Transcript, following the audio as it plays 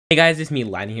Hey guys, it's me,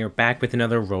 Lightning here, back with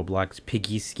another Roblox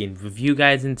Piggy skin review,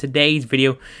 guys. In today's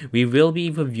video, we will be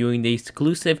reviewing the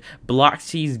exclusive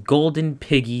Bloxy's Golden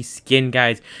Piggy skin,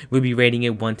 guys. We'll be rating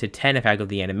it 1 to 10 of how good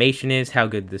the animation is, how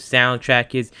good the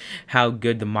soundtrack is, how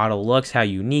good the model looks, how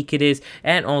unique it is,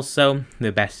 and also,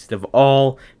 the best of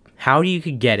all, how you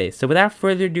could get it. So without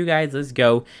further ado, guys, let's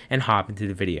go and hop into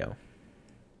the video.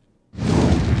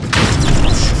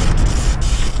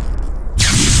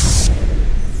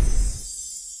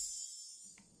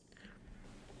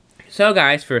 So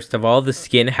guys, first of all, the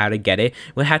skin, how to get it,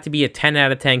 will have to be a 10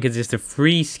 out of 10 because it's a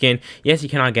free skin. Yes, you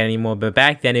cannot get it anymore, but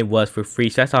back then it was for free,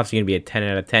 so that's obviously going to be a 10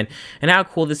 out of 10. And how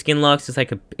cool the skin looks, it's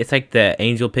like the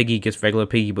Angel Piggy, just regular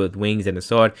Piggy but with wings and a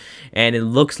sword. And it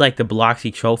looks like the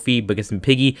Bloxy trophy, but it's in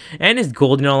Piggy, and it's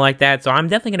golden and all like that, so I'm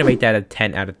definitely going to rate that a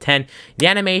 10 out of 10. The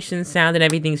animation, sound, and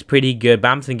everything's pretty good, but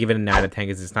I'm just going to give it a 9 out of 10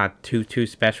 because it's not too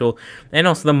special. And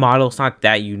also the model's not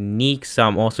that unique, so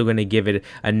I'm also going to give it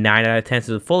a 9 out of 10,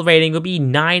 so the full rating will be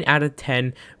 9 out of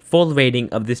 10 full rating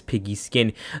of this Piggy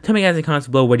skin. Tell me guys in the comments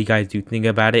below what do you guys do think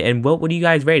about it, and what do you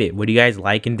guys rate it? What do you guys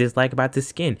like and dislike about this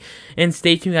skin? And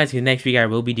stay tuned guys, because next week I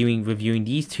will be reviewing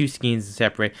these two skins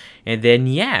separate, and then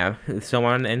yeah, so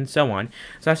on and so on.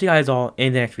 So I'll see you guys all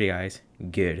in the next video, guys.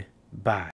 Goodbye.